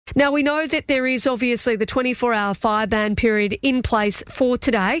Now, we know that there is obviously the 24-hour fire ban period in place for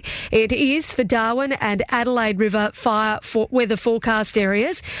today. It is for Darwin and Adelaide River fire weather forecast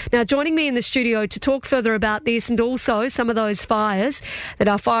areas. Now, joining me in the studio to talk further about this and also some of those fires that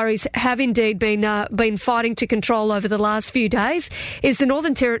our fireys have indeed been fighting to control over the last few days is the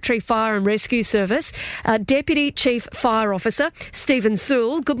Northern Territory Fire and Rescue Service Deputy Chief Fire Officer, Stephen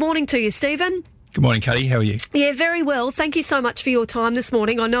Sewell. Good morning to you, Stephen. Good morning, Katie. How are you? Yeah, very well. Thank you so much for your time this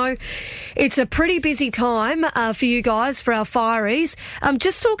morning. I know it's a pretty busy time for you guys, for our fireys.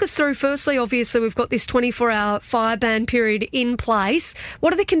 Just talk us through, firstly, obviously, we've got this 24-hour fire ban period in place.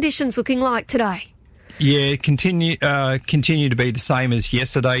 What are the conditions looking like today? Yeah, continue to be the same as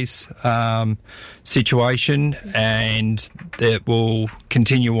yesterday's situation, and that will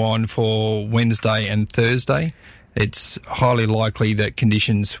continue on for Wednesday and Thursday. It's highly likely that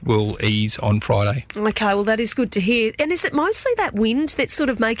conditions will ease on Friday. Okay, well, that is good to hear. And is it mostly that wind that's sort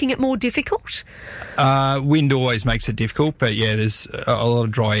of making it more difficult? Wind always makes it difficult, but yeah, there's a lot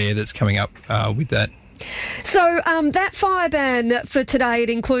of dry air that's coming up with that. So that fire ban for today, it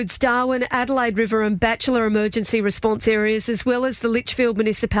includes Darwin, Adelaide River and Batchelor emergency response areas, as well as the Litchfield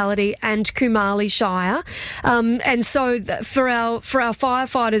Municipality and Kumali Shire. And so for our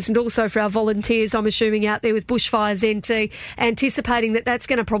firefighters and also for our volunteers, I'm assuming out there with Bushfires NT, anticipating that that's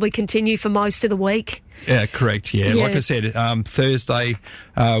going to probably continue for most of the week. Yeah, correct. Yeah. Like I said, Thursday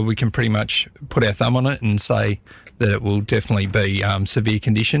we can pretty much put our thumb on it and say that it will definitely be severe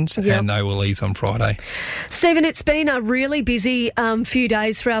conditions, and they will ease on Friday. Stephen, it's been a really busy few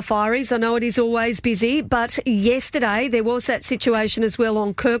days for our fireys. I know it is always busy, but yesterday there was that situation as well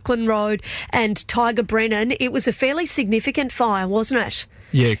on Kirkland Road and Tiger Brennan. It was a fairly significant fire, wasn't it?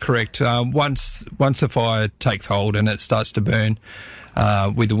 Yeah, correct. Once the fire takes hold and it starts to burn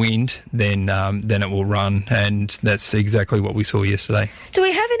with the wind, then it will run, and that's exactly what we saw yesterday. Do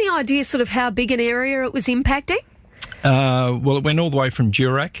we have any idea sort of how big an area it was impacting? Well, it went all the way from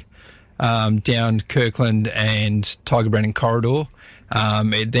Durack down Kirkland and Tiger Brennan corridor.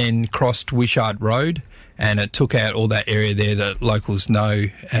 It then crossed Wishart Road, and it took out all that area there that locals know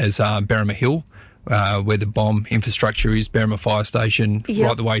as Berrima Hill, where the bomb infrastructure is, Berrima Fire Station,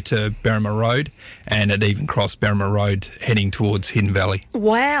 right the way to Berrima Road, and it even crossed Berrima Road heading towards Hidden Valley.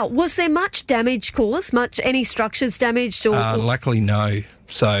 Wow. Was there much damage caused? Any structures damaged? Luckily, no.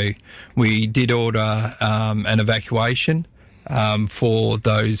 So we did order an evacuation for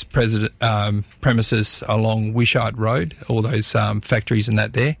those premises along Wishart Road, all those factories and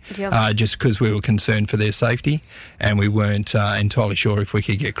that there, just because we were concerned for their safety, and we weren't entirely sure if we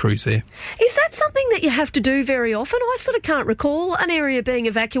could get crews there. Is that something that you have to do very often? I sort of can't recall an area being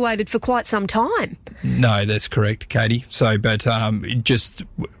evacuated for quite some time. No, that's correct, Katie. So, but just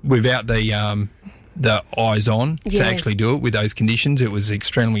without the eyes on to actually do it with those conditions, it was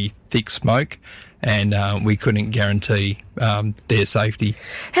extremely thick smoke, and we couldn't guarantee their safety.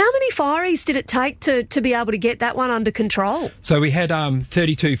 How many fireys did it take to be able to get that one under control? So we had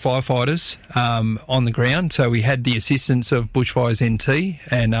 32 firefighters on the ground. So we had the assistance of Bushfires NT,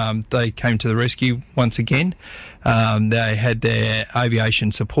 and they came to the rescue once again. They had their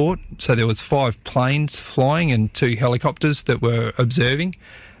aviation support. So there was 5 planes flying and 2 helicopters that were observing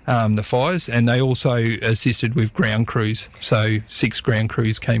the fires, and they also assisted with ground crews. So 6 ground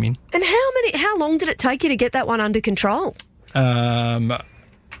crews came in. And how long did it take you to get that one under control?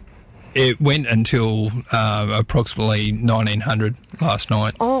 It went until approximately 1900 last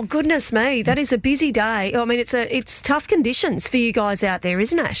night. Oh, goodness me. That is a busy day. I mean, it's tough conditions for you guys out there,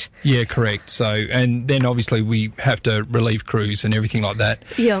 isn't it? Yeah, correct. So, and then obviously we have to relieve crews and everything like that.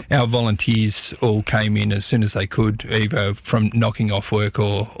 Yeah. Our volunteers all came in as soon as they could, either from knocking off work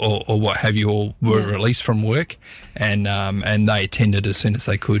or what have you, or were released from work, and they attended as soon as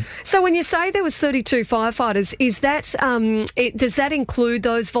they could. So when you say there was 32 firefighters, is that does that include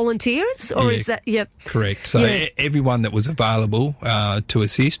those volunteers? Or is that, correct. So everyone that was available to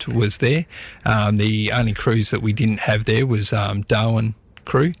assist was there. The only crews that we didn't have there was Darwin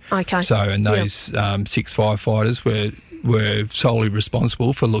crew. Okay. So, and those 6 firefighters were solely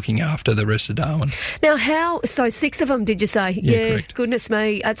responsible for looking after the rest of Darwin. Now, so 6 of them, did you say? Yeah, correct. Goodness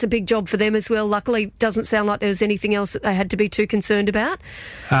me, that's a big job for them as well. Luckily, doesn't sound like there was anything else that they had to be too concerned about.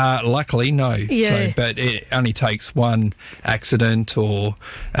 Luckily, no. Yeah. So, but it only takes one accident or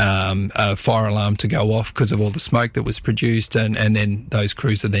a fire alarm to go off because of all the smoke that was produced, and then those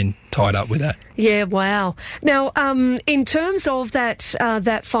crews are then tied up with that. Yeah, wow. Now, in terms of that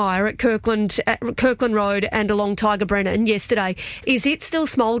fire at Kirkland Road and along Tiger Brennan, Dandenong yesterday. Is it still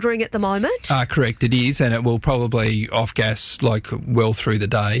smouldering at the moment? Correct, it is, and it will probably off-gas like well through the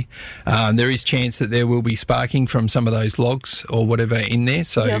day. There is chance that there will be sparking from some of those logs or whatever in there.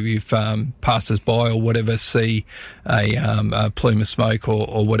 So if passers-by or whatever see a plume of smoke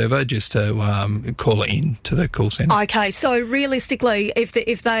or whatever, just to call it in to the call centre. Okay, so realistically, if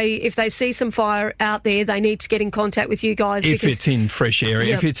they see some fire out there, they need to get in contact with you guys. If it's in fresh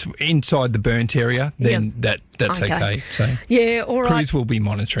area, if it's inside the burnt area, then that's okay. So all right. Crews will be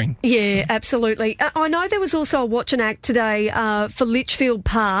monitoring. Yeah, absolutely. I know there was also a watch and act today for Litchfield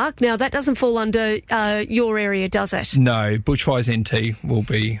Park. Now, that doesn't fall under your area, does it? No, Bushfires NT will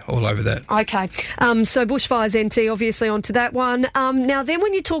be all over that. Okay. So Bushfires NT, obviously, onto that one. Now, then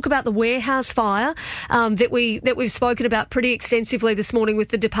when you talk about the warehouse fire that we've spoken about pretty extensively this morning with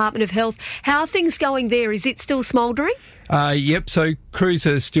the Department of Health, how are things going there? Is it still smouldering? Yep, so crews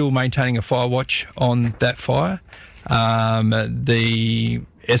are still maintaining a fire watch on that fire. The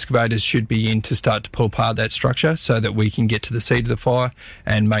excavators should be in to start to pull apart that structure so that we can get to the seat of the fire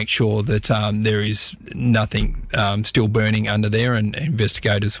and make sure that there is nothing still burning under there, and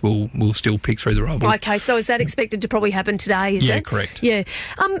investigators will still pick through the rubble. Okay, so is that expected to probably happen today, is it? Yeah, correct. Yeah.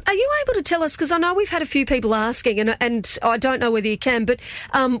 Are you able to tell us, because I know we've had a few people asking, and I don't know whether you can, but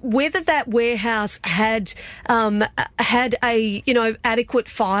whether that warehouse had a adequate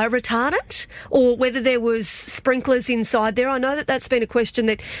fire retardant, or whether there was sprinklers inside there? I know that's been a question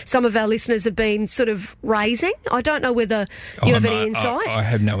that some of our listeners have been sort of raising. I don't know whether you have any insight. I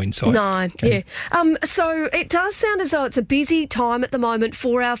have no insight. No, yeah. So it does sound as though it's a busy time at the moment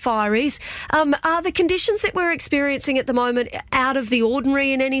for our fireys. Are the conditions that we're experiencing at the moment out of the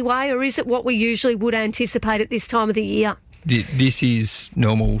ordinary in any way, or is it what we usually would anticipate at this time of the year? This is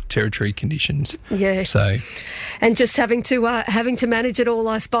normal territory conditions. Yeah. So, and just having to manage it all,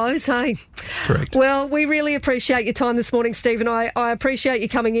 I suppose. Hey. Correct. Well, we really appreciate your time this morning, Stephen. I appreciate you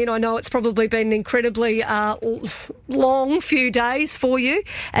coming in. I know it's probably been an incredibly long few days for you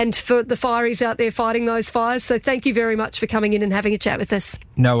and for the fireys out there fighting those fires. So thank you very much for coming in and having a chat with us.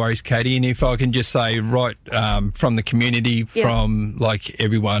 No worries, Katie. And if I can just say, from the community, from like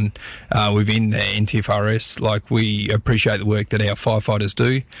everyone within the NTFRS, we appreciate the work that our firefighters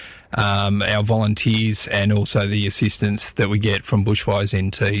do, our volunteers, and also the assistance that we get from Bushfires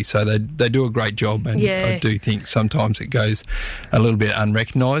NT. So they do a great job, and I do think sometimes it goes a little bit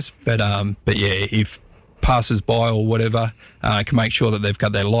unrecognised. But if passers-by or whatever can make sure that they've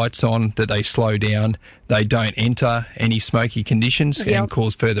got their lights on, that they slow down, they don't enter any smoky conditions and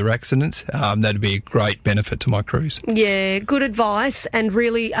cause further accidents, that'd be a great benefit to my crews. Yeah, good advice, and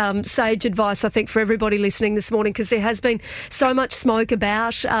really sage advice, I think, for everybody listening this morning, because there has been so much smoke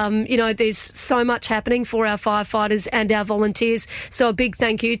about. There's so much happening for our firefighters and our volunteers. So a big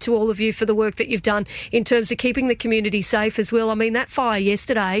thank you to all of you for the work that you've done in terms of keeping the community safe as well. I mean, that fire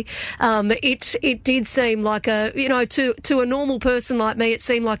yesterday, it did seem like to a normal person like me, it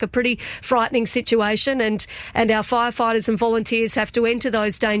seemed like a pretty frightening situation, and our firefighters and volunteers have to enter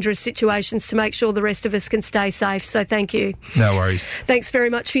those dangerous situations to make sure the rest of us can stay safe. So thank you. No worries. Thanks very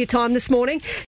much for your time this morning.